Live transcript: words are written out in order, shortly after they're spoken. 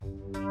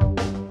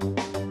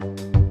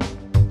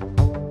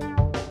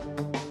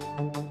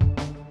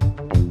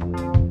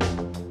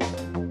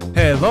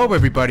Hello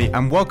everybody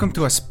and welcome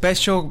to a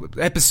special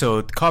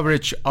episode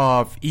coverage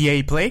of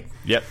EA Play.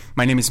 Yep.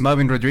 My name is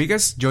Melvin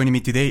Rodriguez. Joining me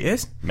today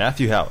is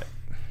Matthew Howlett.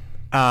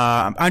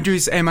 Andrew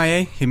is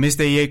MIA. He missed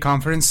the EA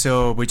conference,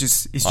 so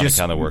it's On just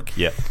account of work.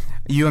 Yep.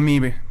 You and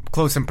me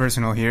close and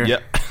personal here.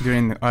 Yep.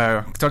 During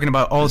talking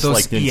about all Just those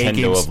like EA Nintendo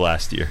games of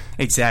last year.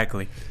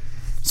 Exactly.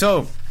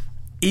 So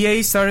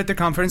EA started the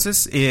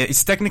conferences.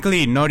 It's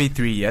technically not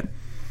E3 yet.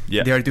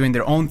 Yeah. They are doing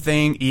their own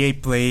thing. EA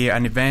Play,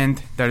 an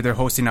event that they're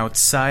hosting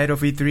outside of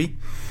E3.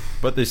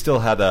 But they still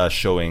had a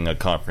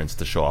conference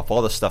to show off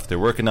all the stuff they're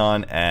working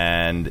on,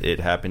 and it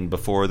happened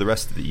before the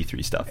rest of the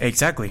E3 stuff.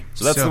 Exactly.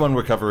 So that's the one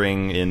we're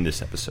covering in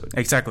this episode.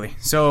 Exactly.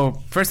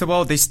 So first of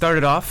all, they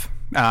started off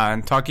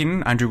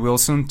talking. Andrew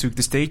Wilson took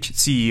the stage,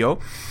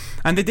 CEO,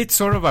 and they did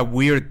sort of a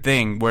weird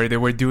thing where they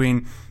were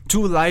doing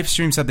two live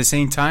streams at the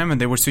same time, and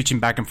they were switching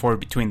back and forth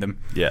between them.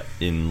 Yeah,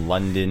 in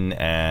London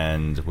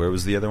and where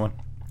was the other one?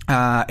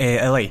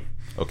 LA.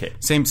 Okay.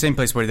 Same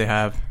place where they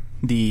have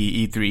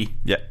the E3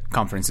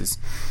 conferences.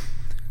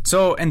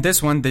 So in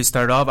this one, they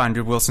started off,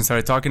 Andrew Wilson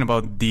started talking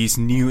about this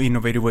new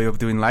innovative way of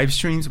doing live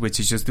streams, which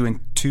is just doing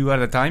two at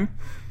a time.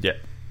 Yeah.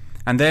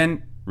 And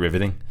then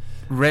riveting.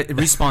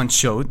 Respawn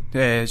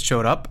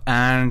showed up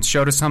and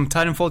showed us some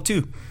Titanfall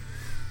 2.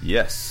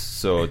 Yes.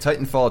 So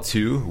Titanfall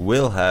 2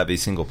 will have a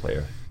single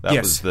player.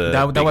 That was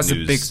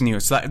the big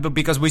news.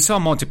 Because we saw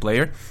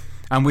multiplayer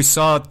and we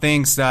saw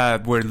things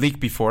that were leaked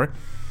before,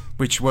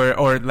 which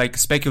were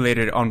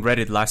speculated on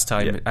Reddit last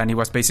time. Yeah. And it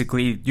was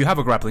basically you have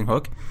a grappling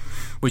hook,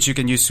 which you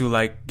can use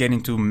to get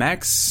into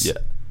mechs. Yeah.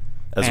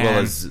 As well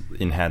as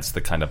enhance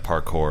the kind of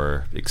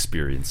parkour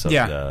experience of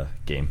the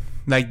game.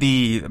 Like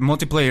the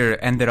multiplayer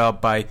ended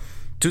up by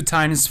two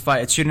Titans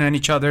shooting at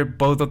each other.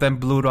 Both of them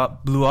blew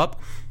up.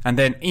 And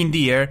then in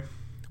the air,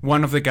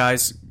 one of the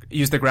guys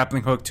used the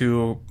grappling hook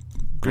to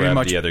pretty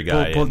much the other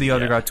guy pull the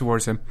other guy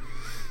towards him.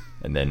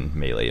 And then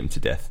melee him to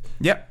death.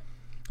 Yep.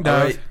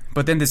 Right.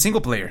 But then the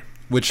single player,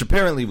 which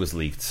apparently was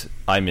leaked.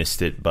 I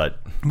missed it, but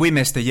we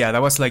missed it. Yeah,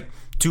 that was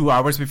 2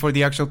 hours before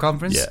the actual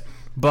conference. Yeah.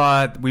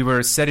 But we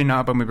were setting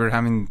up and we were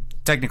having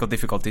technical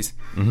difficulties.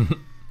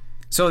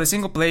 So the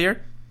single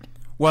player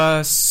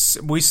was,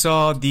 we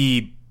saw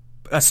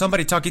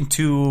somebody talking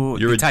to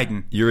the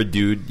Titan. You're a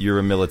dude. You're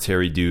a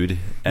military dude,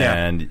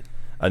 and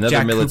another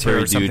Jack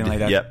military Cooper or dude. like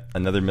that. Yep,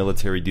 another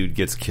military dude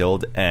gets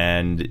killed,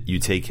 and you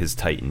take his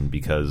Titan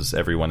because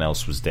everyone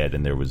else was dead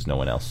and there was no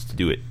one else to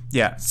do it.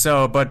 Yeah.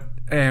 So, but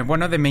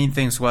one of the main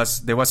things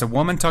was there was a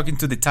woman talking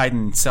to the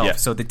Titan itself. Yeah.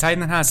 So the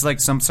Titan has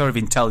some sort of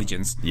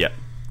intelligence. Yeah.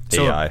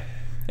 So,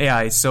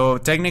 AI. So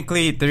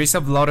technically, there is a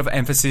lot of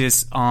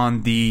emphasis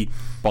on the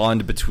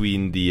bond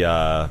between the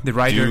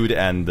rider, dude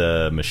and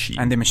the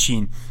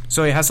machine.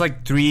 So it has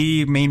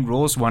three main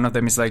rules. One of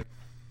them is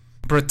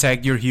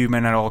protect your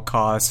human at all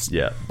costs.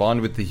 Yeah, bond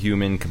with the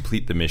human,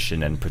 complete the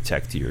mission, and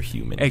protect your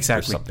human.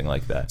 Exactly, or something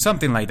like that.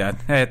 Something like that.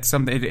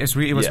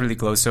 It was really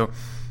close. So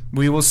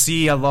we will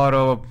see a lot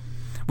of.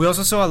 We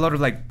also saw a lot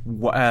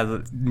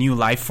of new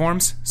life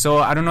forms. So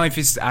I don't know if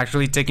it's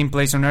actually taking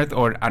place on Earth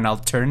or an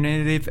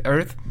alternative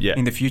Earth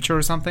in the future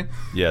or something.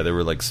 Yeah, there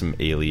were some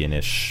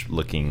alien-ish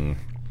looking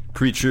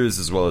creatures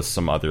as well as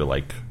some other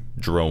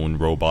drone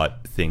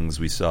robot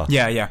things we saw.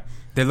 Yeah.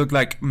 They look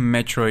like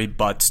Metroid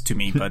bots to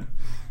me, but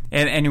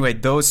and anyway,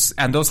 those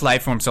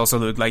life forms also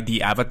look like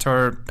the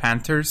Avatar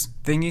Panthers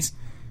thingies.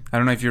 I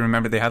don't know if you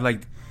remember. They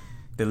had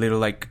the little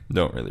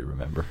Don't really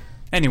remember.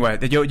 Anyway,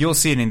 you'll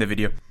see it in the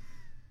video.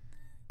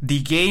 The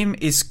game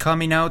is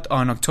coming out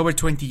on October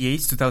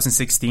 28th,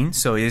 2016,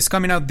 so it is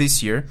coming out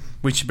this year,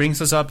 which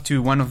brings us up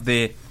to one of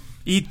the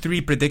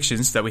E3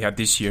 predictions that we had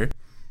this year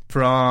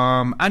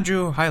from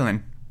Andrew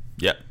Hyland.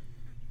 Yeah.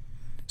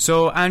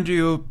 So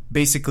Andrew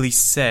basically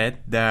said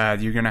that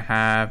you're going to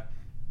have...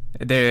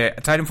 The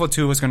Titanfall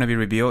 2 was going to be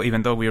revealed,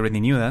 even though we already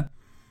knew that,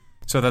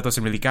 so that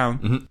doesn't really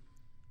count. Mm-hmm.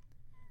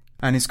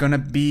 And it's going to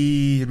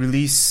be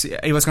released...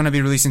 It was going to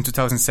be released in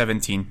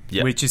 2017,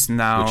 which is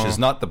now... Which is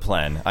not the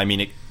plan. I mean,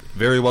 it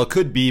very well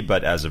could be,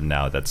 but as of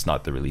now, that's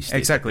not the release date.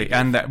 Exactly,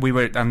 and we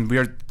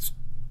are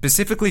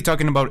specifically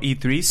talking about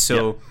E3.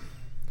 So,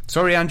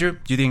 sorry, Andrew,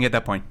 you didn't get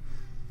that point.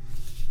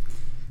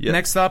 Yep.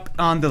 Next up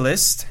on the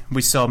list,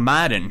 we saw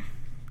Madden,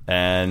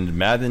 and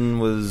Madden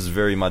was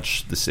very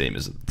much the same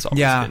as it's always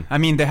been. I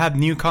mean, they have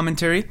new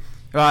commentary.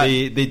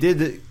 They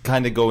did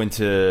kind of go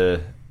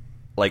into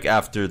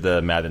after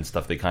the Madden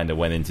stuff. They kind of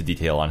went into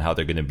detail on how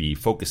they're going to be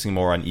focusing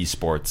more on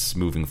esports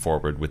moving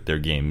forward with their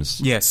games.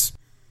 Yes.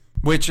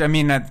 Which, I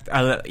mean,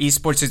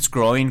 esports is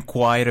growing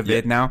quite a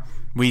bit now.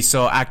 We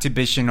saw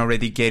Activision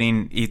already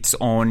getting its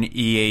own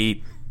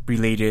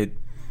EA-related...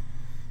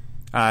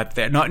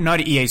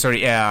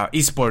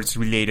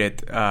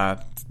 esports-related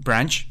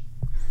branch.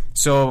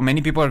 So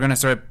many people are going to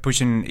start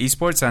pushing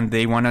esports, and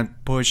they want to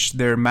push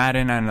their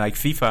Madden and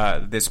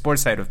FIFA, the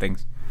sports side of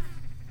things.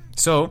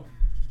 So,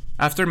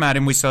 after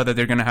Madden, we saw that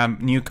they're going to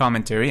have new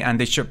commentary, and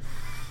they show...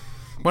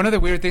 One of the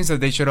weird things that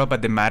they showed up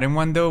at the Madden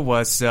one, though,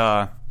 was...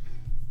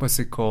 what's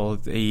it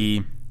called?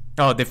 The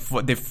 8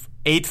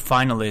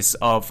 finalists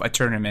of a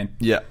tournament.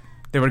 Yeah.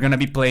 they were going to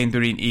be playing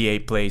during EA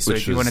Play. So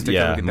if you wanted to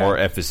look at more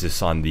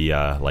emphasis on the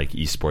like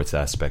esports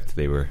aspect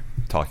they were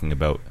talking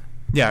about.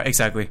 Yeah,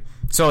 exactly.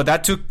 So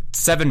that took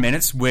 7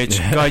 minutes, which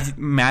got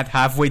Matt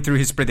halfway through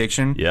his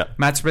prediction. Yeah.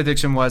 Matt's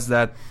prediction was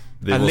that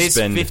at least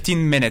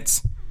 15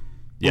 minutes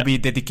will be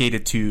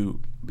dedicated to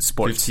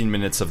sports. 15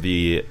 minutes of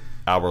the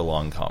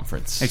hour-long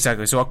conference.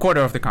 Exactly. So a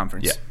quarter of the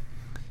conference. Yeah.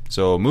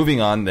 So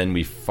moving on, then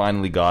we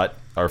finally got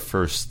our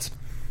first...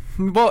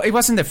 Well, it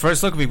wasn't the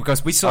first look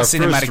because we saw a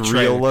cinematic first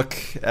trailer. Real look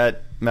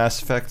at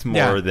Mass Effect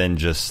more than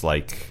just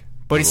like...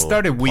 But it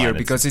started weird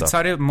because it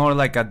started more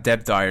like a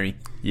dev diary.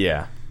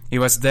 Yeah. It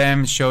was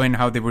them showing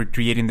how they were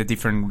creating the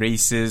different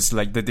races,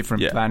 like the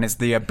different planets,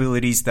 the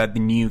abilities that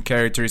the new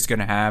character is going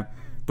to have,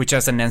 which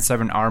has an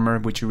N7 armor,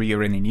 which we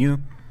already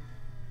knew.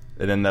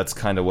 And then that's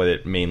kind of what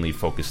it mainly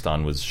focused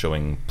on, was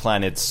showing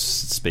planets,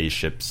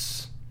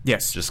 spaceships.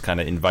 Yes. Just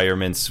kind of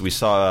environments. We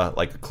saw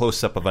like a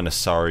close-up of an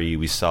Asari.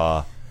 We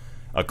saw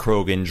a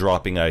Krogan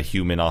dropping a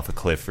human off a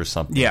cliff or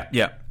something. Yeah,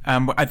 yeah.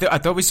 I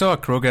thought we saw a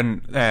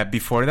Krogan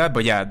before that,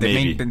 but yeah,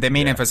 the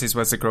main emphasis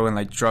was the Krogan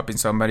like dropping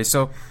somebody.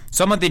 So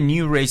some of the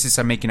new races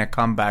are making a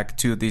comeback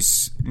to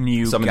this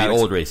new. Some galaxy. Of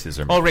the old races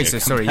are. Old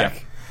races, sorry, yeah.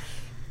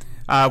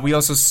 We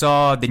also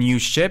saw the new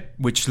ship,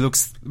 which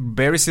looks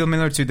very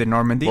similar to the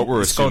Normandy. What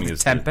we're it's assuming called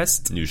is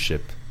Tempest. The new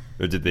ship.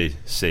 Or did they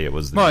say it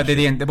was the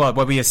new ship? Well,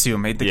 what we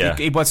assume.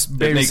 It was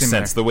very similar. It makes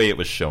sense. The way it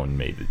was shown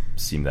made it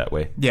seem that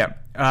way. Yeah.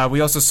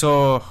 We also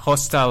saw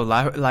hostile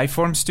life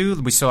forms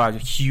too. We saw a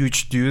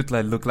huge dude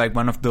that looked like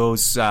one of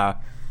those... what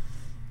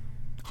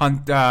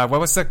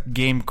was that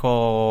game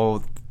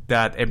called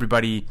that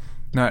everybody...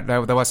 No,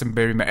 that wasn't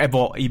very...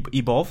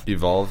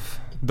 Evolve.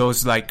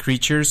 Those like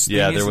creatures.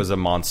 Yeah, there was a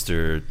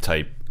monster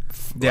type.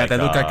 Yeah, that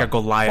looked like a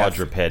Goliath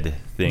quadruped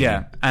thing.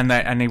 Yeah,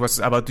 and it was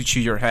about to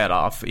chew your head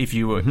off if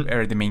you were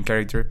the main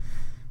character.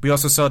 We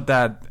also saw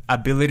that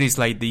abilities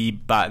like the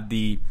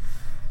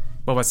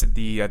what was it,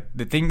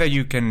 the thing that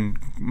you can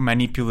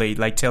manipulate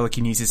like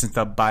telekinesis and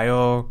stuff,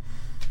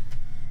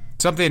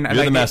 something. You're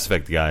like the Mass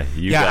Effect guy.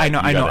 I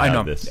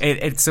know.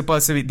 It's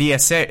supposed to be the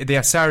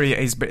Asari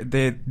is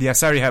the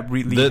Asari have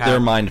really their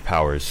mind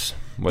powers.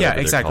 Yeah,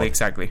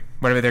 exactly.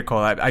 Whatever they're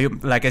called.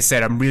 Like I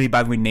said, I'm really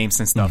bad with names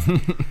and stuff.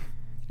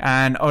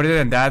 And other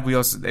than that, we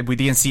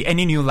didn't see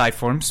any new life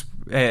forms,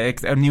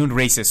 new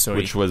races. Sorry,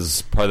 which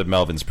was part of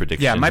Melvin's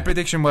prediction. Yeah, my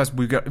prediction was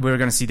we were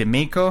going to see the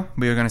Mako.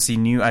 We were going to see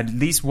at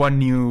least one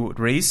new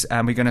race,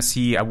 and we're going to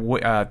see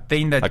a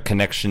thing that a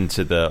connection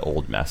to the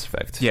old Mass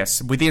Effect.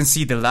 Yes, we didn't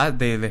see the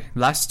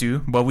last two,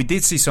 but we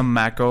did see some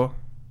Mako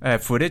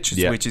footage,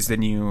 which is the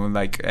new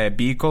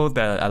vehicle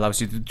that allows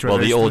you to traverse.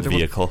 Well, the old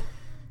vehicle.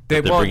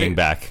 They're bringing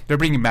back. They're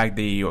bringing back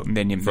the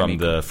from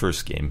the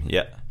first game.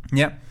 Yeah.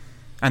 Yeah.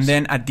 And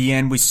then at the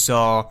end, we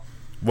saw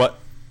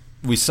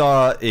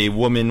a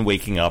woman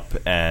waking up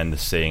and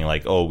saying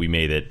like, "Oh, we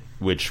made it,"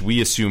 which we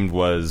assumed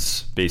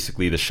was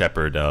basically the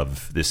Shepard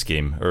of this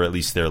game, or at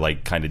least their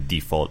like kind of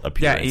default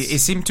appearance. Yeah, it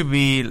seemed to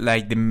be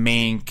like the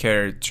main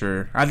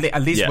character,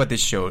 at least what they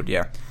showed.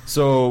 Yeah.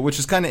 So, which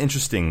is kind of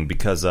interesting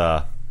because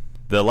the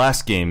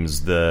last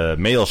games, the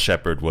male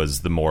Shepard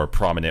was the more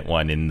prominent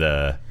one in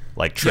the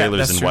like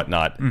trailers and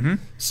whatnot. Mm-hmm.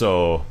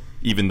 So.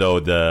 Even though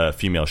the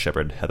female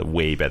Shepard had a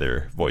way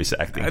better voice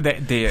acting.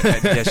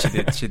 Yeah,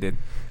 she did.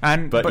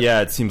 But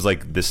yeah, it seems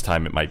like this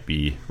time it might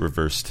be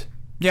reversed.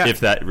 Yeah.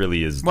 If that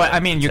really is. Well, I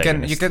mean, you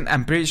can.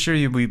 I'm pretty sure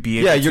you will be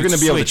able. Yeah, you're going to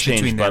be able to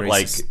change, but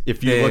like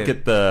if you look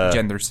at the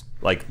genders,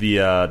 like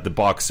the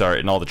box art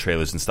and all the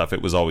trailers and stuff,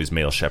 it was always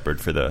male Shepard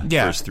for the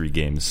first 3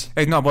 games.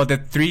 No, but the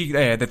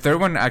third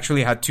one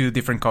actually had 2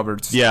 different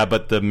covers. Yeah,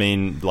 but the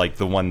main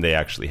the one they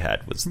actually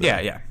had was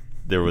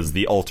there was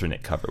the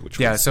alternate cover, which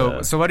was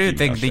so what do you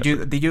think?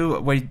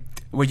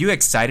 Were you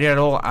excited at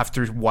all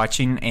after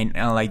watching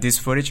like this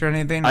footage or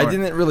anything? I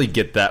didn't really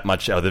get that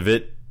much out of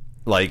it.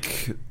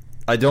 Like,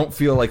 I don't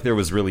feel like there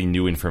was really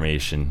new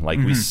information.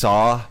 Like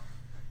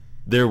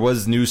there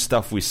was new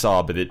stuff we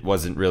saw, but it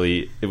wasn't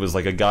really. It was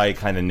like a guy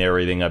kind of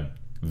narrating a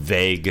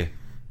vague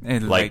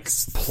like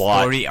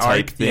plot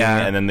type thing,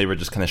 and then they were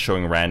just kind of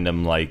showing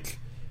random like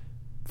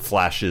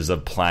flashes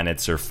of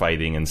planets or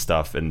fighting and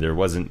stuff, and there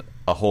wasn't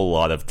a whole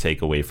lot of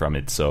takeaway from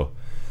it. So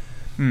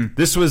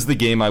this was the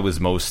game I was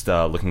most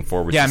looking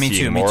forward to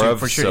seeing more of.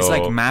 For sure. It's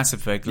like Mass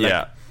Effect.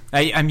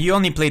 You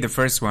only played the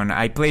first one.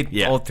 I played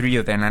all 3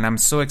 of them, and I'm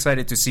so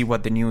excited to see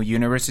what the new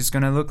universe is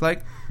going to look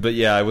like. But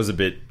yeah, I was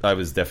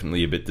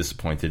definitely a bit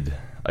disappointed.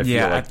 I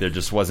feel like there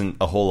just wasn't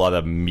a whole lot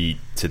of meat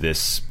to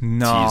this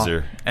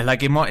teaser.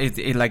 Like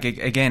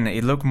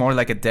it looked more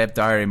like a dev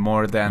diary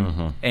more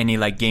than any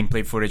like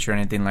gameplay footage or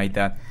anything like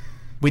that.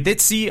 We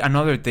did see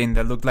another thing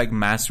that looked like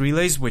mass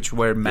relays, which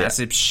were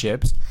massive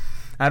ships.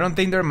 I don't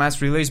think they're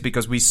mass relays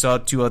because we saw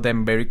 2 of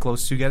them very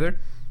close together.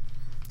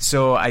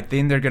 So I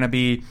think they're going to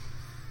be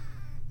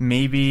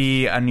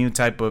maybe a new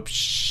type of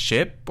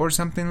ship or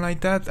something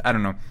like that. I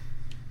don't know.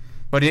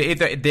 But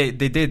they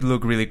did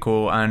look really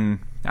cool, and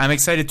I'm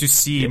excited to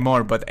see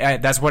more. But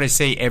that's what I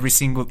say every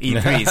single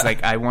E3. It's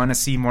like, I want to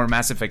see more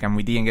Mass Effect, and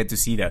we didn't get to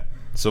see that.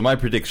 So my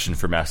prediction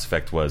for Mass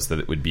Effect was that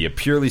it would be a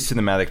purely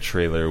cinematic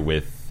trailer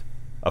with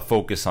a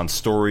focus on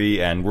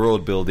story and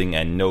world building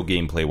and no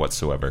gameplay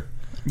whatsoever.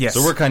 Yes.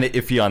 So we're kind of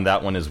iffy on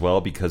that one as well,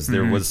 because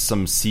there was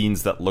some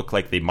scenes that looked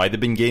like they might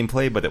have been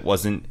gameplay, but it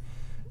wasn't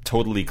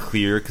totally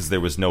clear because there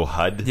was no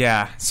HUD.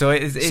 Yeah.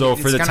 So so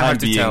for the time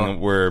being,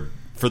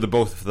 for the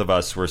both of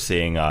us, we're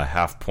saying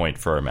half point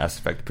for our Mass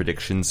Effect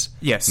predictions.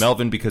 Yes.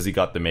 Melvin because he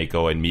got the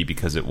Mako, and me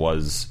because it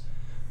was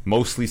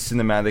mostly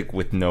cinematic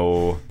with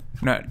no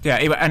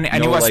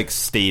it was like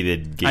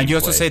stated gameplay. And you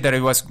also say that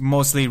it was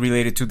mostly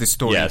related to the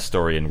story. Yeah,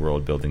 story and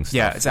world building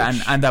stuff. Yeah,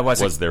 and that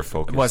was their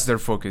focus. Was their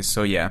focus.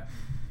 So yeah,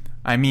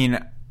 I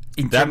mean,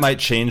 that might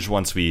change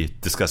once we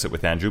discuss it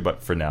with Andrew.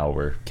 But for now,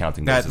 we're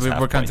counting those as half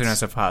we're counting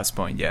as a half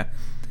point. Yeah,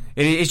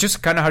 it's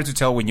just kind of hard to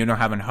tell when you don't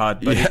have a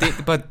HUD.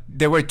 But but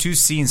there were two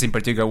scenes in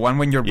particular. One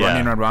when you're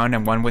running around,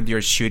 and one when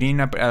you're shooting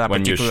a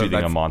when you're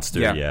shooting a monster.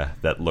 Yeah,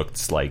 that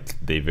looked like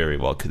they very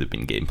well could have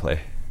been gameplay.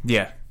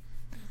 Yeah.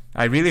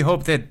 I really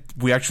hope that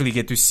we actually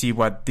get to see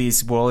what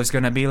this world is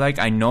going to be like.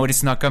 I know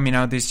it's not coming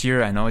out this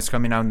year. I know it's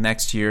coming out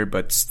next year,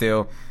 but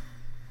still.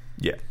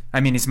 Yeah.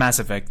 I mean, it's Mass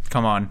Effect.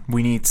 Come on.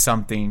 We need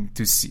something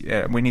to see.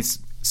 We need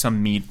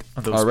some meat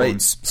of those bones. All right.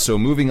 Bones. So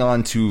moving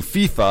on to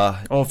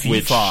FIFA. Oh,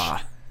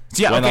 FIFA.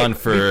 Went on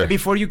for...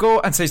 Before you go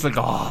and say it's like,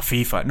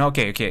 FIFA. No,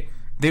 okay.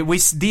 We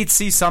did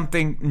see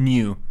something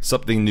new.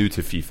 Something new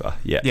to FIFA,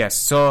 yeah. Yes,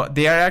 so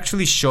they are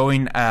actually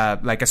showing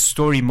like a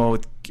story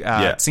mode,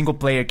 single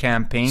player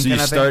campaign. So you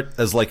start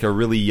as like a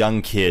really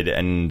young kid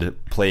and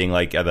playing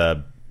like at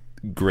a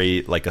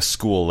grade, like a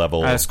school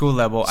level. At a school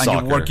level, soccer,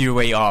 and you work your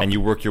way up. And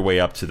you work your way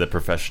up to the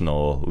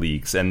professional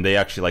leagues. And they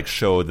actually like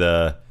show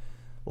the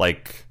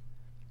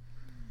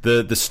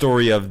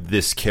story of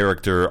this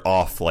character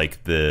off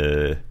like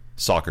the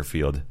soccer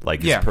field,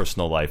 like his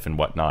personal life and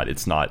whatnot.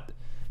 It's not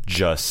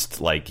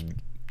just like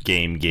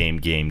game.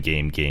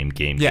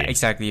 Yeah,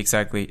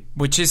 exactly.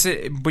 Which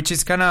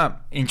is kind of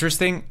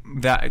interesting.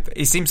 That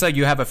it seems like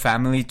you have a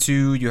family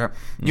too. You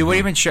would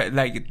even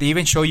they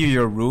even show you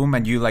your room,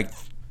 and you like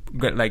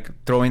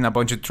throwing a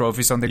bunch of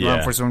trophies on the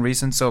ground for some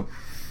reason. So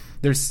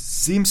there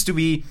seems to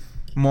be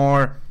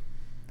more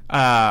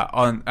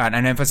on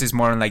an emphasis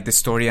more on like the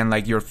story and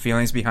like your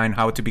feelings behind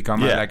how to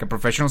become a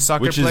professional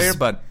soccer player,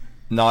 but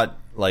not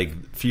like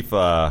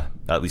FIFA,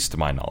 at least to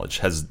my knowledge,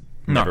 has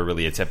never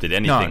really attempted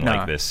anything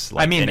like this.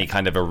 Like, I mean, any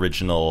kind of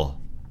original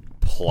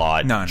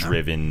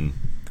plot-driven...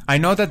 I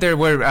know that there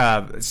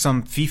were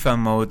some FIFA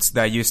modes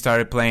that you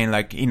started playing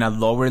like in a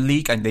lower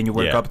league, and then you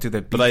work up to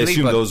the big But I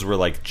assume those were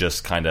like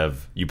just kind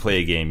of, you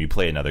play a game, you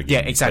play another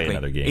game, you play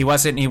another game. It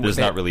wasn't... There's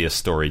not really a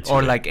story to it.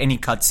 Or like any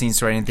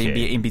cutscenes or anything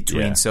in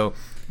between. Yeah. So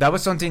that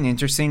was something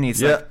interesting.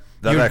 It's like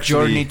your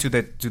journey to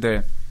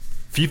the...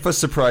 FIFA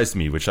surprised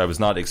me, which I was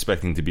not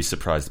expecting to be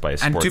surprised by a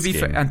sports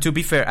game. And to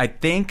be fair, I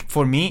think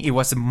for me it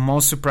was the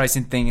most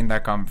surprising thing in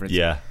that conference.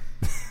 Yeah,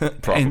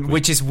 probably. And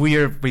which is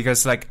weird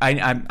because like I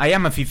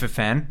am a FIFA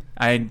fan,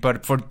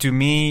 but to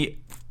me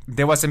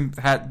there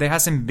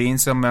hasn't been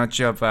so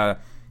much of a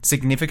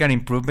significant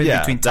improvement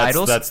between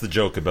titles. That's the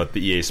joke about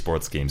the EA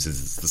Sports games,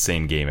 is it's the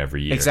same game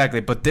every year.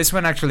 Exactly, but this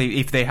one actually,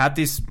 if they have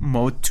this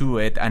mode to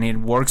it and it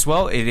works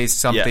well, it is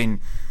something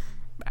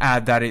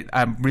that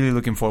I'm really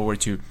looking forward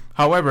to.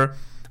 However,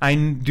 I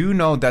do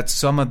know that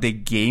some of the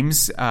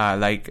games,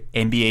 like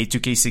NBA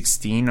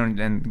 2K16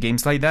 and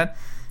games like that,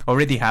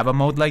 already have a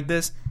mode like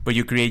this, where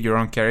you create your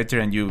own character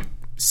and you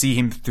see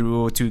him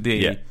through to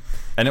the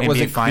And it NBA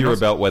wasn't finals.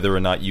 clear about whether or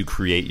not you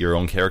create your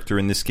own character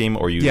in this game,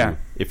 or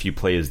if you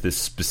play as this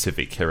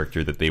specific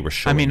character that they were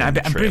showing. I mean, I'm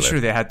pretty sure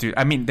they had to.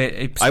 I mean,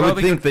 I would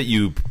think that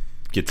you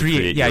get to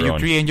create your own. Yeah, you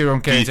create your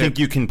own character. Do you think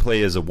you can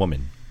play as a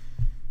woman?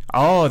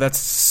 Oh,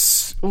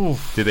 that's...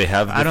 Oof. Do they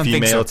have the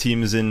female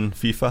teams in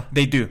FIFA?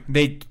 They do.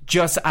 They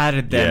just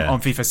added them on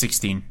FIFA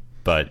 16.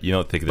 But you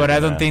don't think... But I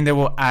don't think they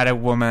will add a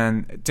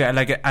woman to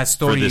like a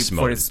story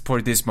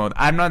for this mode.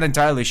 I'm not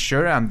entirely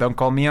sure, and don't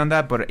call me on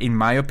that, but in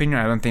my opinion,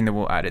 I don't think they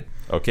will add it.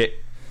 Okay.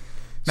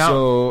 Now,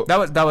 so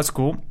that was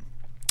cool.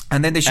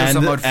 And then they showed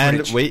some more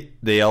footage. And wait,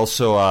 they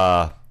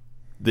also...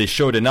 they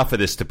showed enough of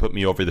this to put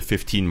me over the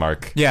 15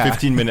 mark. Yeah.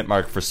 15-minute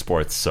mark for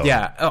sports. So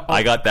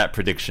I got that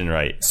prediction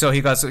right. So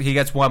he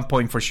gets 1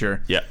 point for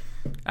sure. Yeah.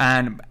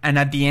 And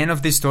at the end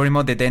of this story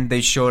mode, then they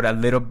showed a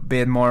little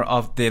bit more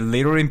of the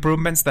little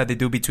improvements that they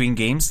do between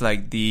games,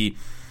 like the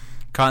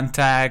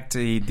contact,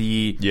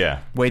 the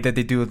way that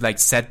they do like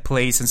set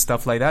plays and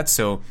stuff like that.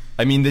 So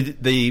I mean,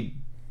 they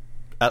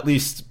at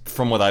least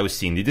from what I was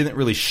seeing, they didn't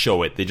really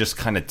show it. They just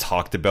kind of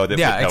talked about it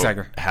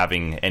without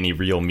having any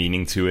real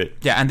meaning to it.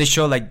 Yeah, and they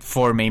show like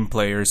 4 main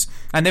players.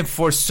 And then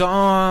for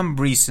some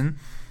reason,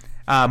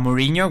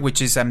 Mourinho,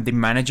 which is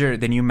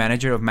the new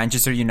manager of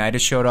Manchester United,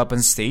 showed up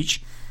on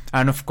stage.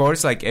 And of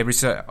course, like every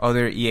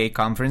other EA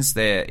conference,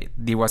 there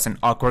was an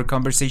awkward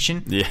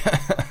conversation. Yeah.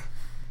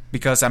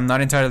 Because I'm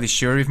not entirely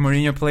sure if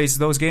Mourinho plays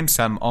those games.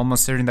 I'm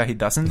almost certain that he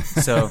doesn't.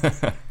 So...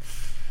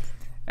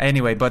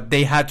 Anyway, but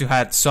they had to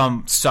have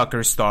some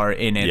soccer star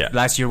in it. Yeah.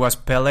 Last year was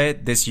Pele.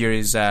 This year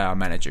is a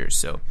manager.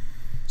 So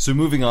So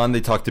moving on,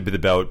 they talked a bit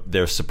about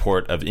their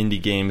support of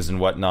indie games and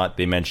whatnot.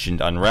 They mentioned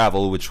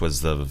Unravel, which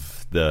was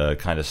the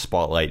kind of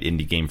spotlight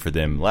indie game for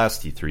them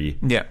last E3.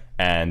 Yeah.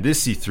 And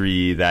this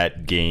E3,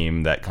 that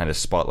game, that kind of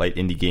spotlight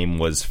indie game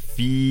was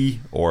FE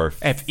or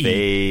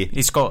FE.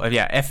 It's called,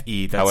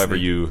 FE. That's however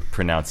you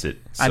pronounce it.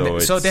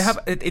 So they have,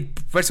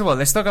 first of all,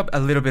 let's talk a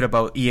little bit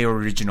about EA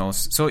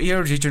Originals. So EA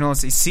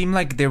Originals, it seemed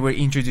like they were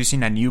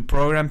introducing a new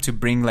program to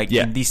bring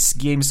indie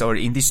games or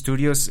indie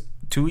studios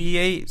to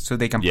EA so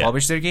they can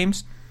publish their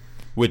games.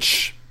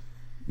 Which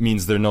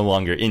means they're no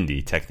longer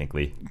indie,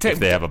 technically, if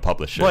they have a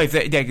publisher. Well,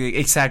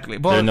 exactly.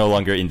 Well, they're no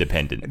longer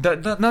independent.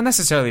 Not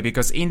necessarily,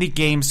 because indie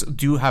games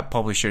do have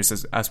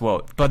publishers as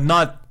well, but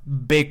not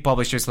big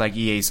publishers like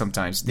EA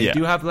sometimes. They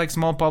do have like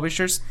small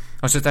publishers,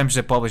 or sometimes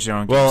they publish their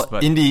own games.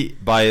 Well, indie,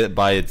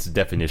 by its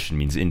definition,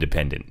 means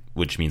independent,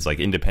 which means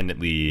like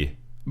independently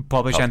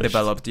published and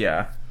developed,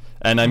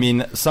 And I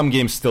mean, some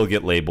games still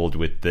get labeled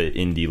with the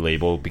indie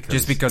label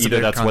because either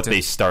that's content. What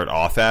they start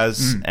off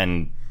as,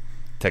 and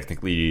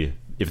technically,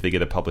 if they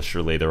get a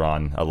publisher later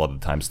on, a lot of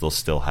the times they'll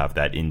still have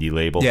that indie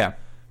label. Yeah.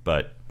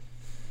 But,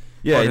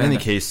 in any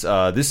case,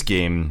 this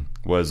game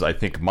was, I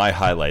think, my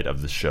highlight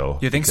of the show.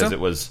 You think so? Because it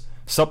was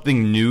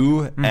something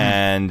new,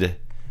 and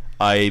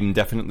I'm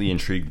definitely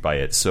intrigued by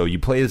it. So you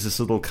play as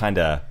this little kind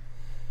of...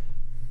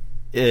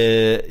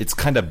 it's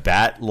kind of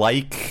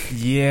bat-like.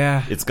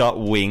 Yeah. It's got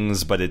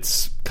wings, but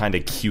it's kind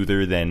of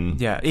cuter than...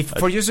 Yeah.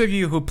 For those of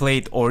you who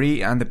played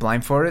Ori and the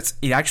Blind Forest,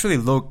 it actually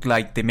looked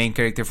like the main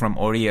character from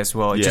Ori as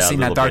well, just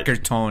in a darker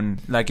tone.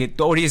 Like,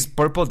 Ori is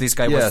purple, this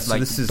guy was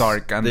like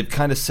dark. And they've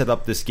kind of set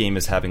up this game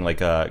as having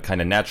like a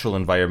kind of natural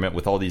environment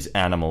with all these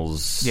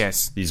animals.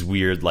 Yes. These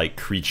weird like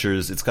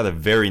creatures. It's got a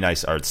very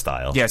nice art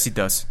style. Yes, it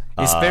does.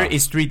 It's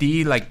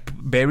 3D, like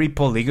very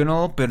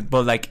polygonal, but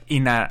like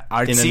in a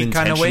artsy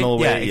kind of way.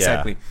 Yeah,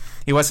 exactly.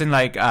 It wasn't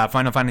like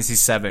Final Fantasy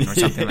VII or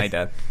something like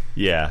that.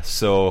 Yeah.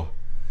 So,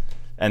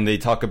 and they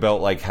talk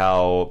about like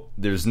how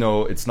it's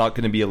not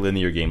going to be a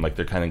linear game. Like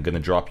they're kind of going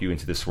to drop you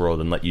into this world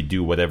and let you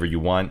do whatever you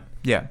want.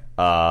 Yeah.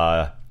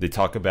 They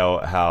talk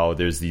about how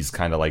there's these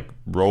kind of like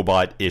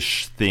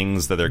robot-ish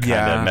things that are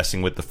kind of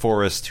messing with the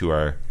forest, who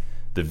are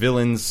the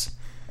villains.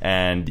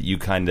 And you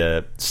kind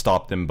of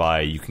stop them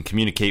you can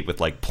communicate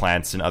with like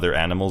plants and other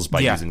animals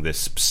by using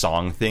this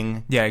song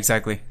thing. Yeah,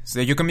 exactly. So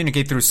you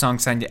communicate through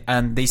songs,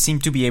 and they seem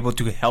to be able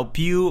to help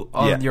you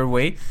on your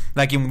way.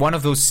 Like in one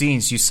of those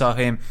scenes, you saw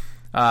him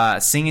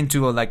singing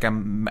to like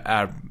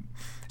a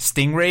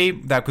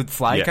stingray that could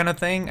fly kind of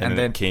thing. And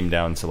then it came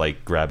down to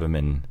like grab him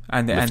and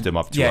lift him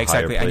up to a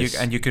higher place.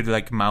 And you could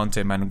like mount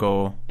him and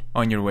go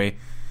on your way.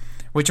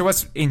 Which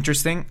was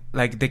interesting.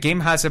 Like, the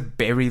game has a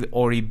very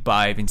Ori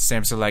vibe in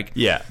terms of, like...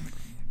 Yeah.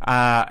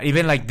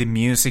 Even, like, the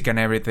music and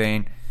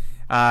everything.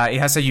 It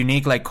has a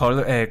unique, like,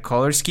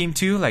 color scheme,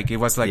 too. Like, it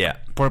was, like,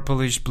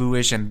 purplish,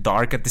 bluish, and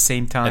dark at the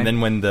same time. And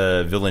then when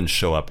the villains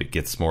show up, it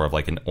gets more of,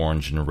 like, an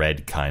orange and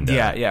red kind of...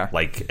 Yeah.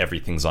 Like,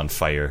 everything's on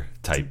fire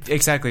type.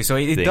 Exactly. So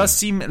it does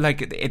seem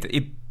like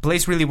it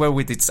plays really well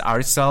with its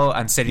art style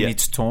and setting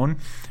its tone.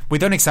 We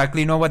don't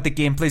exactly know what the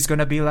gameplay is going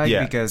to be like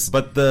because...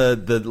 But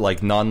the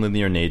like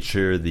non-linear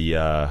nature, the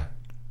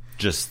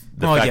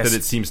fact that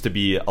it seems to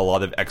be a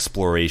lot of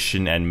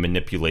exploration and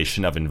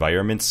manipulation of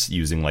environments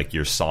using like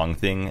your song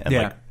thing and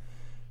like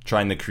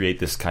trying to create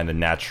this kind of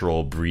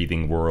natural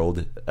breathing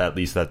world. At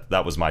least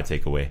that was my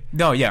takeaway.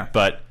 No, yeah.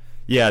 But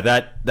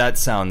that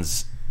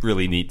sounds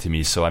really neat to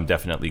me, so I'm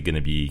definitely going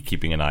to be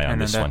keeping an eye on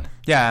this one.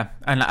 Yeah,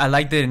 and I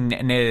like the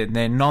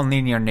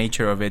non-linear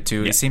nature of it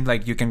too. It seemed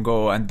like you can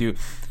go and do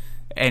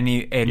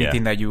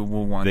anything that you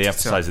will want. They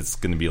emphasize it's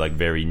going to be like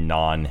very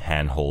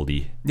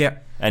non-handholdy. Yeah.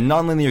 And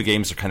non-linear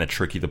games are kind of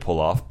tricky to pull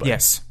off. But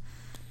yes.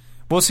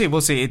 We'll see.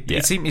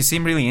 It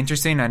seemed really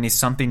interesting, and it's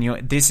something new.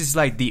 This is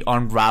like the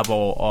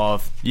Unravel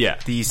of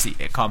this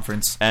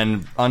conference.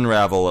 And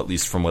Unravel, at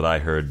least from what I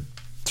heard,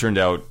 turned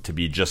out to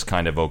be just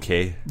kind of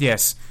okay.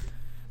 Yes.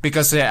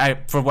 Because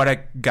for what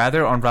I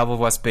gather, Unravel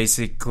was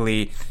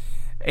basically...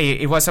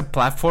 It was a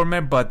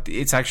platformer, but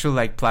it's actually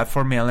like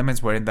platforming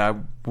elements weren't that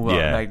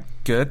like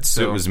good.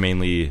 So it was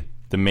mainly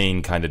the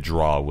main kind of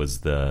draw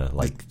was the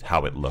like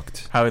how it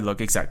looked. How it looked,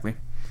 exactly.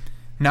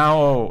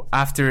 Now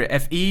after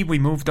FE, we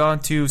moved on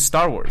to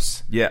Star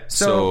Wars. Yeah.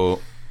 So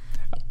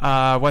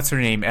what's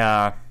her name?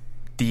 Not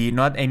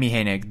Amy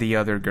Hennig, the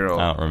other girl.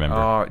 I don't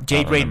remember.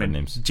 Jade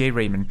Raymond. Jade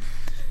Raymond.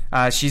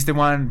 She's the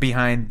one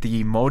behind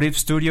the Motive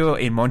Studio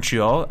in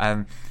Montreal,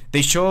 and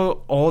they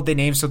show all the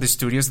names of the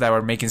studios that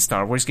were making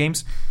Star Wars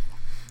games.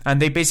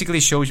 And they basically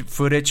show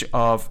footage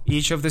of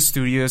each of the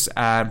studios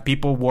and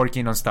people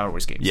working on Star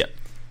Wars games. Yeah.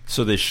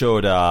 So they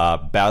showed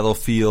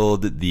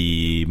Battlefield,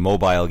 the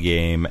mobile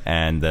game,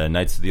 and the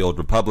Knights of the Old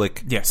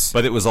Republic. Yes.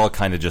 But it was all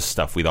kind of just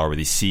stuff we'd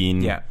already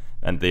seen. Yeah.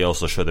 And they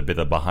also showed a bit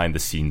of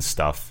behind-the-scenes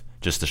stuff,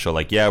 just to show,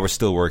 like, we're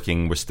still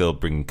working, we're still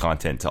bringing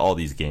content to all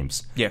these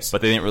games. Yes.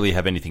 But they didn't really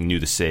have anything new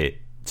to say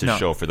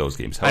show for those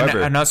games.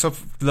 However, and also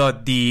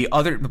the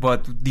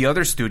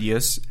other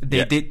studios,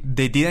 they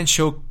didn't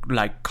show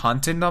like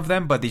content of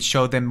them, but they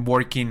showed them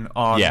working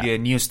on the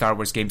new Star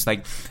Wars games.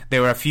 Like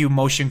there were a few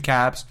motion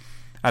caps,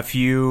 a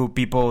few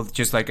people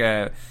just like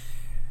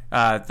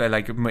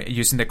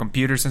using the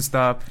computers and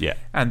stuff. Yeah.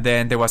 And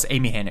then there was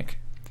Amy Hennig.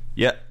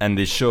 Yeah, and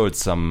they showed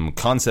some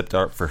concept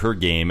art for her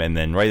game, and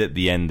then right at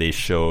the end they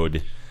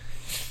showed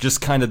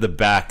just kind of the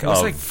back of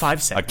like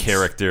 5 seconds. A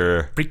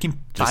character Freaking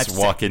just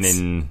walking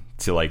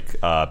into like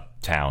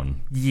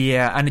town.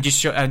 Yeah, and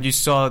you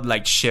saw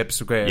like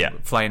ships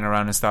flying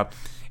around and stuff.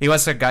 It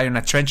was a guy in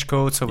a trench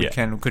coat, so we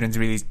couldn't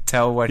really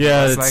tell what he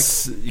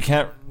was like. You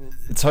can't.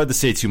 It's hard to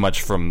say too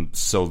much from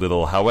so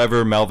little.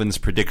 However, Melvin's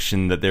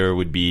prediction that there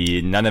would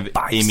be none of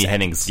Amy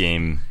Hennig's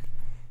game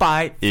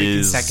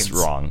is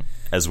wrong,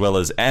 as well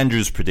as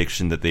Andrew's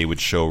prediction that they would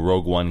show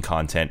Rogue One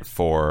content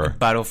for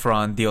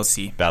Battlefront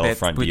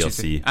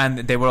DLC. And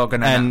they were all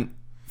gonna. And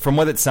from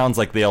what it sounds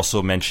like, they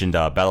also mentioned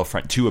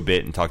Battlefront 2 a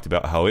bit and talked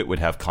about how it would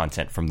have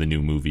content from the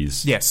new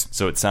movies. Yes.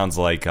 So it sounds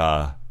like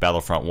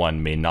Battlefront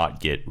 1 may not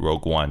get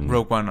Rogue One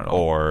at all.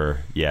 Or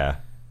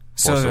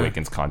Force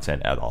Awakens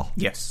content at all.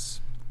 Yes.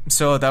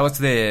 So that was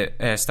the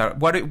Star.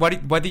 What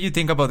do you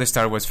think about the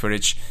Star Wars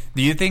footage?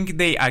 Do you think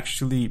they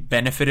actually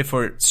benefited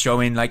for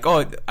showing like,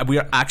 oh, we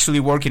are actually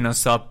working on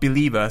stuff?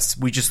 Believe us,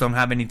 we just don't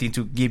have anything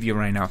to give you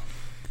right now.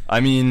 I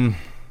mean,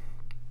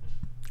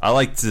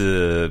 I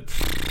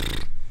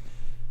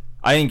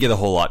didn't get a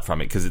whole lot from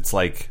it because it's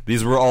like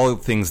these were all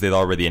things they'd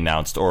already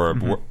announced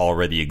or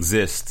already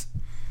exist.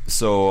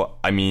 So,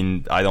 I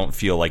mean, I don't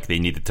feel like they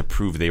needed to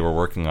prove they were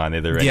working on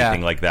it or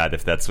anything like that,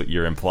 if that's what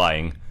you're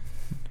implying.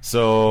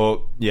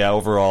 So, yeah,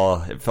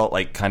 overall, it felt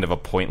like kind of a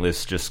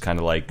pointless, just kind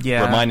of like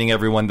reminding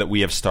everyone that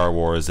we have Star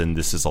Wars and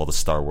this is all the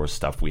Star Wars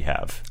stuff we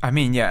have. I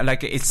mean,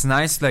 like, it's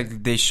nice,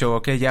 like, they show,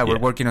 we're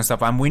working on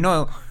stuff. And we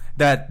know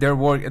that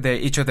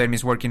each of them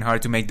is working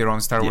hard to make their own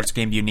Star Wars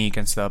game unique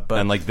and stuff. But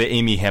and like the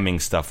Amy Hemming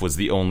stuff was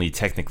the only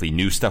technically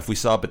new stuff we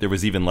saw, but there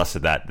was even less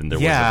of that than there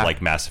was of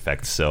like Mass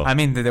Effect. So I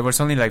mean, there was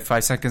only like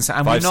 5 seconds.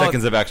 And 5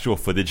 seconds of actual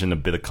footage and a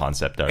bit of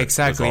concept art.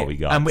 Exactly, was all we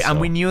got. And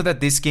we knew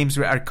that these games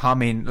are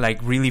coming like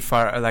really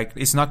far. Like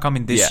it's not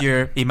coming this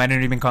year. It might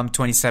not even come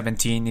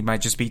 2017. It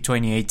might just be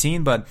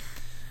 2018. But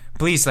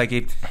please,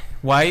 like,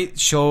 why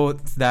show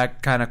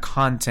that kind of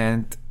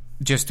content?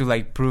 Just to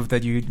like prove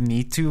that you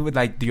need to,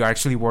 like, you're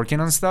actually working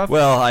on stuff.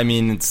 Well, I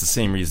mean, it's the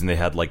same reason they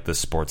had like the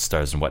sports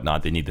stars and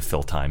whatnot. They need to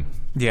fill time.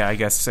 Yeah, I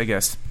guess.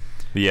 But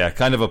yeah,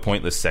 kind of a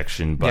pointless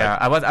section. But yeah,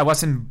 I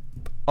wasn't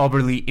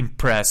overly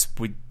impressed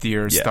with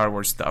their Star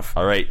Wars stuff.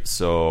 All right,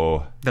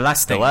 so the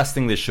last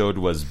thing they showed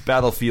was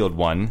Battlefield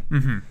 1.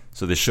 Mm-hmm.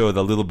 So they showed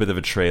a little bit of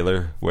a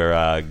trailer where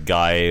a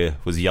guy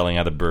was yelling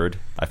at a bird.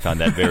 I found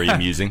that very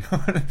amusing.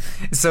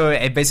 So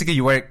basically,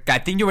 I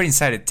think you were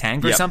inside a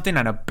tank or something,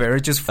 and a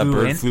bird just flew in.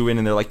 A bird flew in,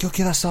 and they're like, "You'll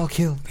get us all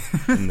killed,"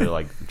 and they're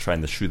like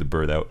trying to shoo the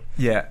bird out.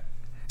 Yeah.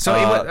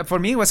 So for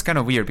me, it was kind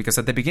of weird because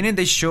at the beginning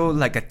they showed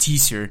like a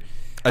teaser.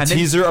 A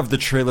teaser of the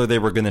trailer they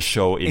were going to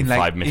show in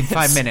 5 minutes. In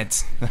 5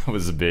 minutes. That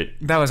was a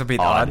bit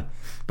odd.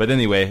 But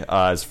anyway,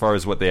 as far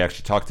as what they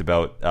actually talked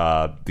about,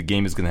 the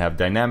game is going to have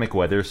dynamic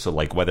weather, so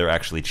like weather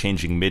actually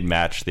changing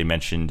mid-match. They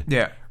mentioned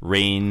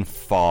rain,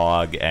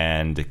 fog,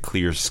 and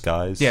clear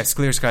skies. Yes,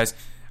 clear skies.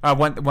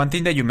 One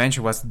thing that you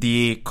mentioned was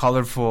the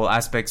colorful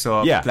aspects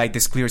of like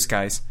this clear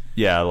skies.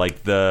 Yeah,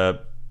 like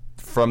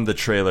from the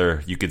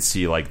trailer, you could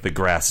see like the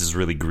grass is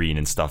really green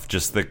and stuff.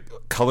 Just the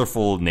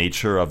colorful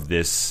nature of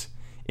this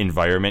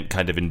environment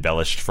kind of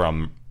embellished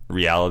from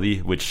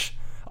reality, which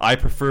I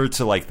prefer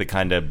to like the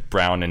kind of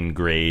brown and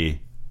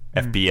gray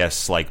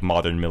FPS like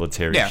modern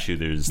military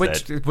shooters.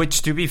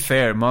 Which to be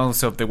fair,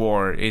 most of the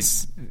war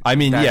is. I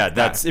mean,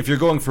 that's if you're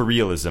going for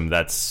realism,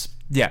 that's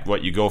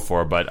what you go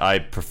for. But I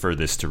prefer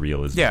this to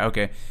realism. Yeah,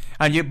 okay.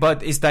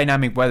 But it's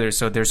dynamic weather,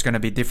 so there's going to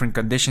be different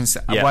conditions.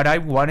 Yeah. What I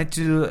wanted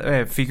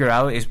to figure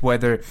out is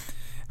whether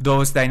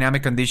those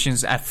dynamic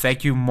conditions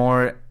affect you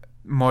more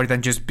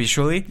than just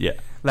visually. Yeah.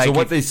 Like so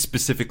what they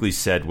specifically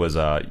said was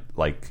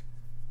like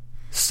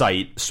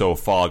sight, so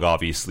fog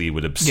obviously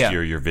would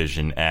obscure your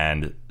vision,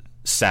 and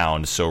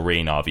sound, so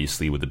rain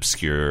obviously would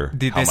obscure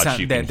how much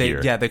you can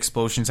hear. Yeah, the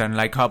explosions and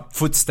like how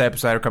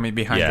footsteps that are coming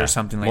behind you or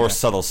something like that. More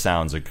subtle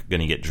sounds are going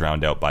to get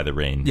drowned out by the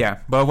rain. Yeah,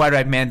 but what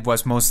I meant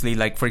was mostly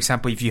like, for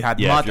example, if you had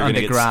mud on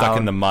the ground. Get stuck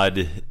in the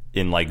mud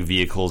in like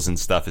vehicles and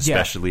stuff,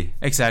 especially.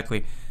 Yeah,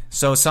 exactly.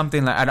 So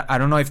something like I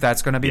don't know if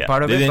that's going to be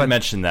part of it. They didn't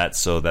mention that,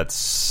 so that's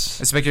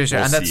speculation,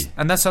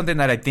 and that's something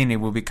that I think it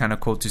will be kind of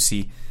cool to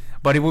see.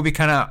 But it will be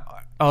kind of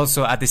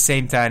also at the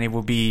same time it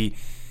will be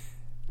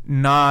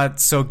not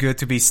so good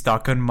to be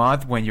stuck on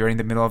mud when you're in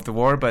the middle of the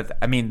war. But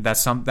I mean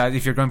that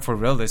if you're going for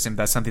realism,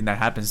 that's something that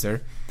happens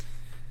there.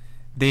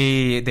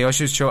 They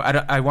also show.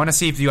 I want to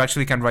see if you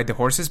actually can ride the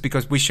horses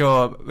because they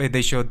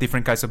show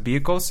different kinds of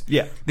vehicles.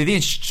 Yeah, they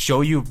didn't show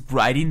you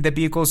riding the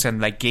vehicles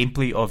and like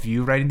gameplay of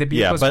you riding the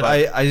vehicles. Yeah, but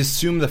I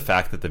assume the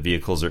fact that the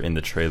vehicles are in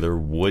the trailer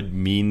would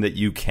mean that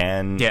you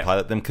can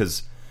pilot them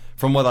because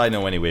from what I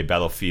know anyway,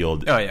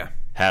 Battlefield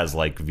has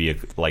like the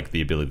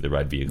ability to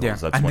ride vehicles.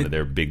 Yeah. That's one of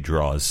their big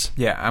draws.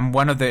 Yeah, and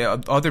one of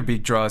the other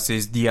big draws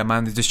is the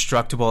amount of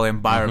destructible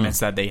environments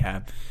that they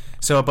have.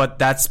 So, but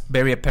that's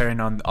very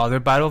apparent on other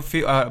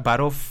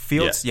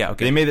battlefields. Yeah.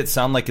 Okay. They made it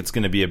sound like it's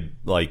going to be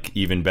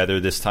even better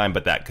this time,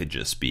 but that could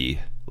just be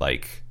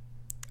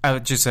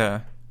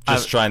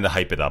just trying to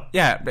hype it up.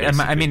 Yeah,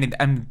 I mean,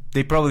 and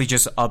they probably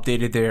just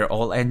updated their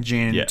whole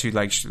engine to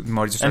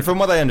more. And from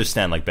what I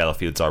understand,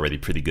 Battlefield's already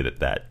pretty good at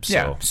that. So.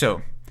 Yeah,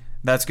 so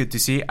that's good to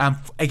see.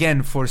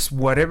 Again, for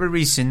whatever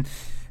reason,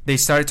 they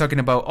started talking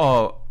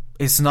about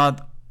it's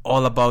not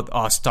all about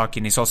us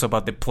talking; it's also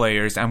about the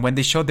players. And when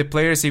they showed the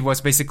players, it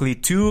was basically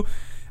two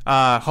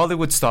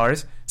Hollywood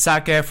stars,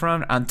 Zac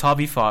Efron and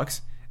Toby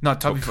Fox. Not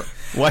Toby Fox.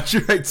 Why'd you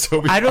write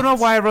Toby Fox? I don't know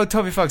why I wrote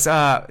Toby Fox.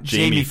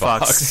 Jamie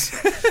Foxx.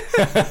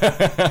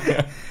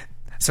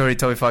 Sorry,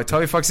 Toby Fox.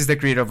 Toby Fox is the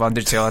creator of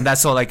Undertale, and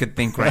that's all I could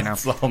think right now.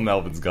 That's all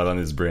Melvin's got on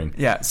his brain.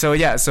 Yeah,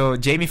 so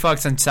Jamie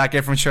Foxx and Zac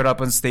Efron showed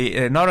up on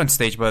stage, not on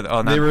stage, but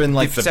they were in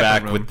the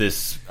back room with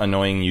this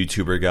annoying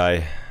YouTuber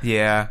guy.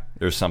 Yeah.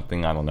 There's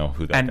something, I don't know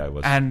who that guy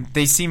was. And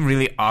they seem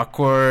really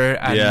awkward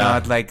and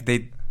not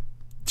they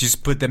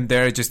just put them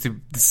there just to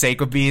the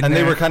sake of being there. And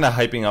they were kind of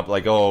hyping up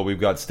we've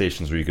got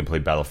stations where you can play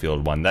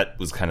Battlefield 1. That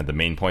was kind of the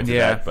main point of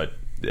that, but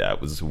yeah, it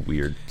was a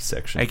weird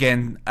section.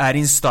 Again,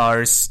 adding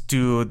stars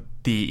to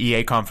the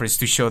EA conference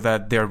to show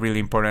that they're really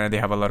important and they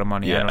have a lot of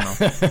money. Yeah. I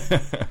don't know.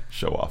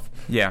 Show off.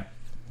 Yeah.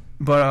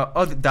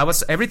 But that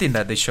was everything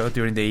that they showed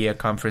during the EA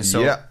conference.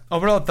 So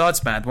overall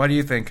thoughts, Matt, what do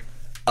you think?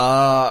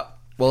 Well,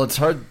 it's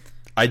hard.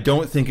 I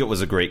don't think it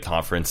was a great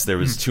conference. There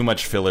was too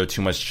much filler,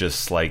 too much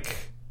just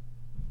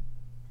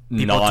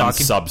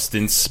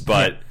non-substance.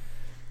 But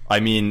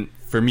I mean,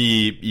 for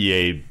me,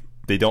 EA,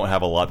 they don't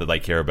have a lot that I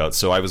care about.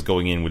 So I was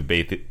going in with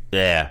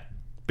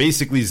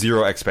basically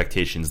zero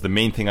expectations. The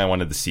main thing I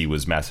wanted to see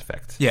was Mass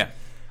Effect. Yeah.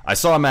 I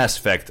saw Mass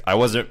Effect. I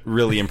wasn't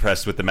really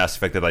impressed with the Mass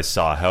Effect that I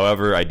saw.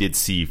 However, I did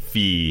see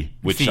Fee,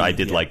 which I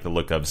did like the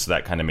look of, so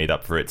that kind of made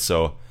up for it.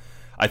 So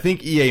I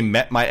think EA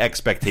met my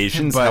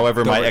expectations.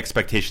 However, my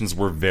expectations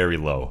were very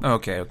low.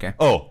 Okay.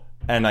 Oh,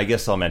 and I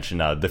guess I'll mention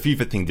the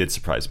FIFA thing did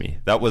surprise me.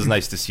 That was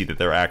nice to see that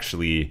they're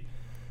actually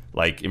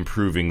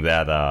improving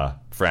that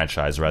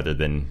franchise rather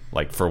than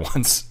for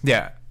once.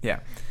 Yeah.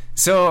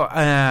 So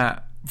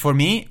for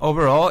me,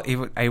 overall,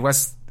 it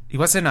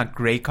wasn't a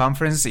great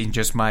conference in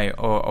just my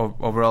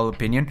overall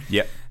opinion.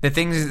 Yeah. The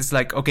thing is,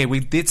 okay,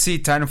 we did see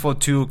Titanfall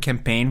 2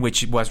 campaign,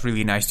 which was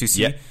really nice to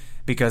see. Yeah.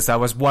 Because that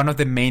was one of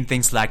the main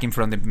things lacking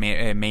from the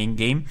main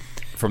game.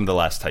 From the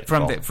last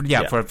Titanfall. For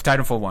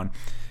Titanfall 1.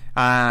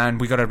 And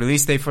we got a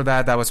release date for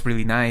that. That was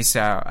really nice.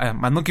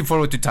 I'm looking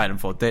forward to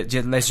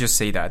Titanfall. Let's just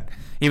say that.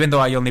 Even though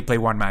I only played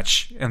one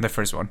match in the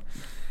first one.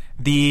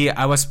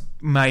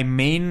 My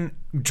main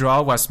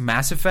draw was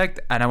Mass Effect,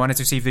 and I wanted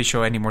to see if they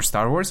show any more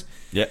Star Wars.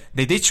 Yeah,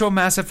 they did show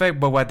Mass Effect,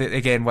 but what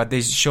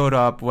they showed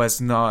up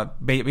was not.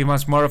 It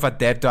was more of a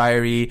dev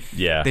diary.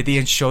 Yeah, they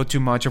didn't show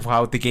too much of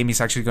how the game is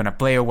actually going to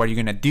play or what you're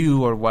going to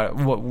do or what.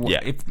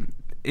 Yeah,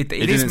 it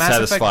didn't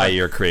satisfy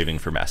your craving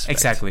for Mass Effect.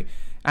 Exactly.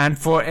 And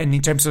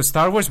in terms of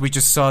Star Wars, we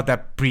just saw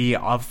that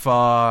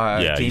pre-alpha.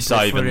 Yeah, you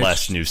saw even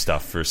less new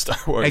stuff for Star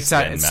Wars.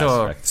 Exactly.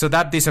 So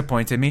that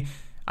disappointed me.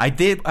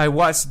 I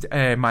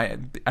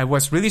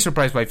was really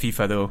surprised by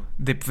FIFA though,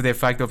 the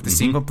fact of the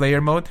single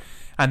player mode,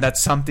 and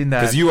that's something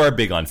that because you are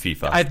big on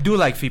FIFA. I do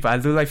like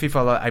FIFA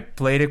a lot. I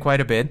played it quite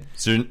a bit.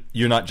 So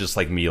you're not just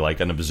like me, like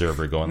an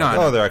observer going,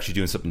 they're actually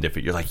doing something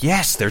different. You're like,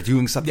 yes, they're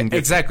doing something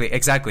different.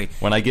 Exactly.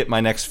 When I get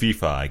my next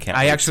FIFA, I can't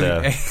wait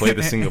to play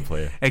the single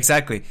player.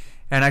 Exactly,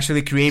 and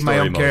actually create my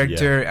own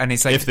character, and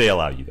it's like if they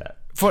allow you that.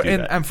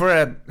 And for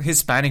a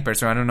Hispanic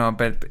person, I don't know,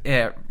 but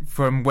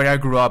from where I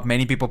grew up,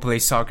 many people play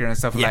soccer and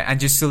stuff like that, and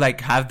just to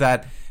have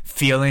that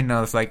feeling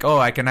of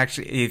I can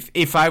actually,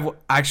 if I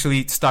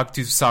actually stuck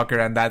to soccer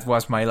and that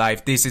was my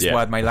life, this is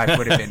what my life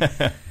would have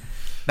been.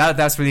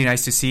 That's really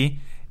nice to see.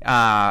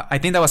 I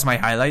think that was my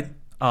highlight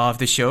of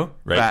the show.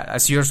 Right.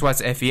 As yours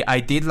was FE,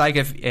 I did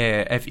like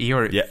FE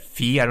or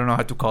FE, I don't know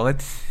how to call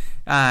it.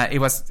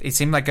 It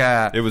seemed like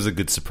it was a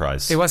good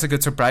surprise. It was a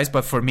good surprise,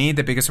 but for me,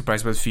 the biggest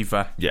surprise was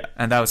FIFA. Yeah,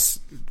 and that was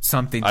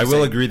something. I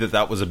will agree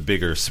that was a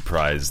bigger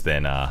surprise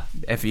than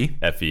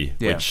FE,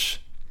 which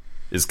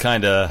is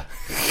kind of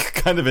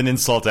an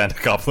insult and a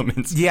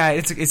compliment. Yeah,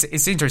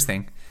 it's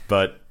interesting,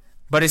 but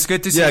it's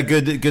good to see. Yeah,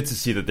 good to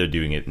see that they're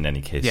doing it in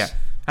any case. Yeah,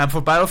 and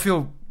for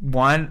Battlefield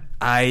 1,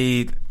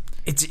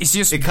 it's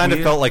just it kind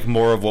of felt like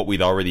more of what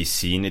we'd already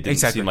seen. It didn't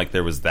seem like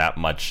there was that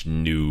much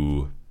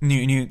new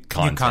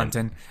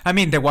content. I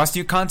mean, there was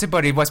new content,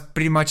 but it was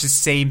pretty much the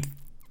same.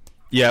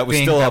 Yeah, it was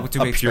still a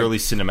purely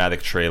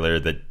cinematic trailer.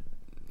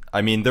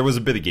 There was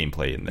a bit of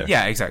gameplay in there.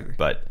 Yeah, exactly.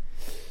 But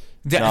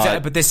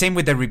the same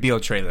with the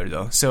reveal trailer,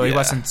 though. So it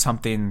wasn't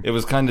something. It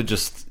was kind of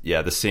just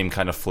the same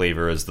kind of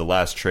flavor as the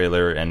last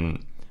trailer,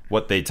 and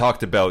what they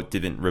talked about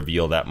didn't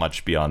reveal that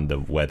much beyond the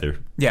weather.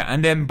 Yeah,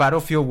 and then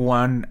Battlefield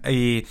 1,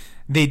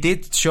 they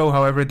did show,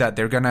 however, that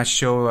they're gonna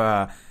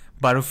show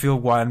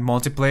Battlefield 1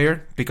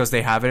 multiplayer because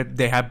they have it.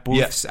 They have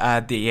booths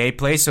at the EA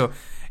place, so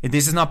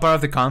this is not part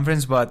of the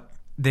conference, but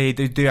they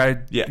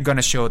are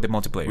gonna show the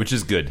multiplayer, which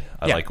is good.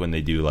 I like when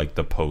they do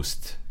the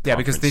post Yeah,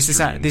 because this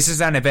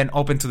is an event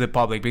open to the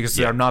public because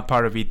they are not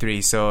part of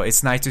E3. So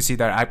it's nice to see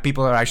that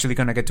people are actually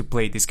going to get to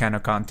play this kind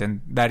of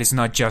content that is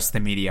not just the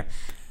media.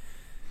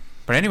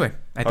 But anyway,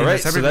 I think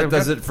that's everything. So that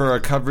does it for our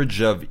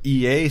coverage of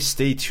EA.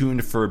 Stay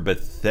tuned for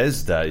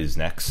Bethesda is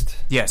next.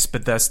 Yes,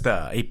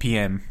 Bethesda, 8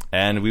 p.m.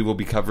 And we will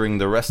be covering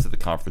the rest of the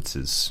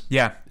conferences.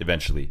 Yeah.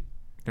 Eventually.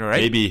 All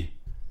right.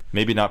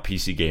 Maybe not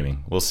PC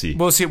gaming. We'll see.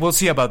 We'll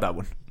see about that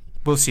one.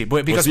 We'll see.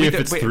 Because we'll see if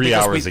it's 3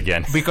 hours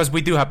again. Because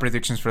we do have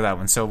predictions for that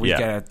one, so we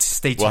gotta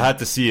stay tuned. We'll have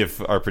to see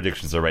if our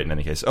predictions are right in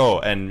any case. Oh,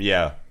 and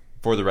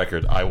for the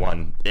record, I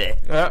won.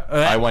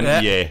 I won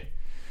EA.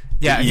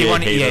 Yeah, he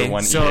won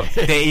EA. So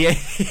the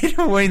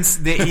EA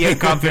wins the EA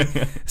conference.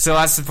 So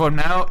as for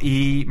now,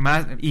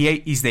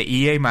 EA is the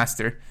EA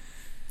master.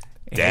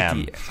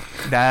 Damn.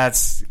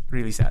 That's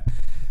really sad.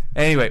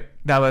 Anyway,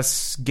 that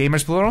was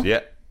Gamers Plural.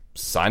 Yeah.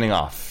 Signing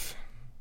off.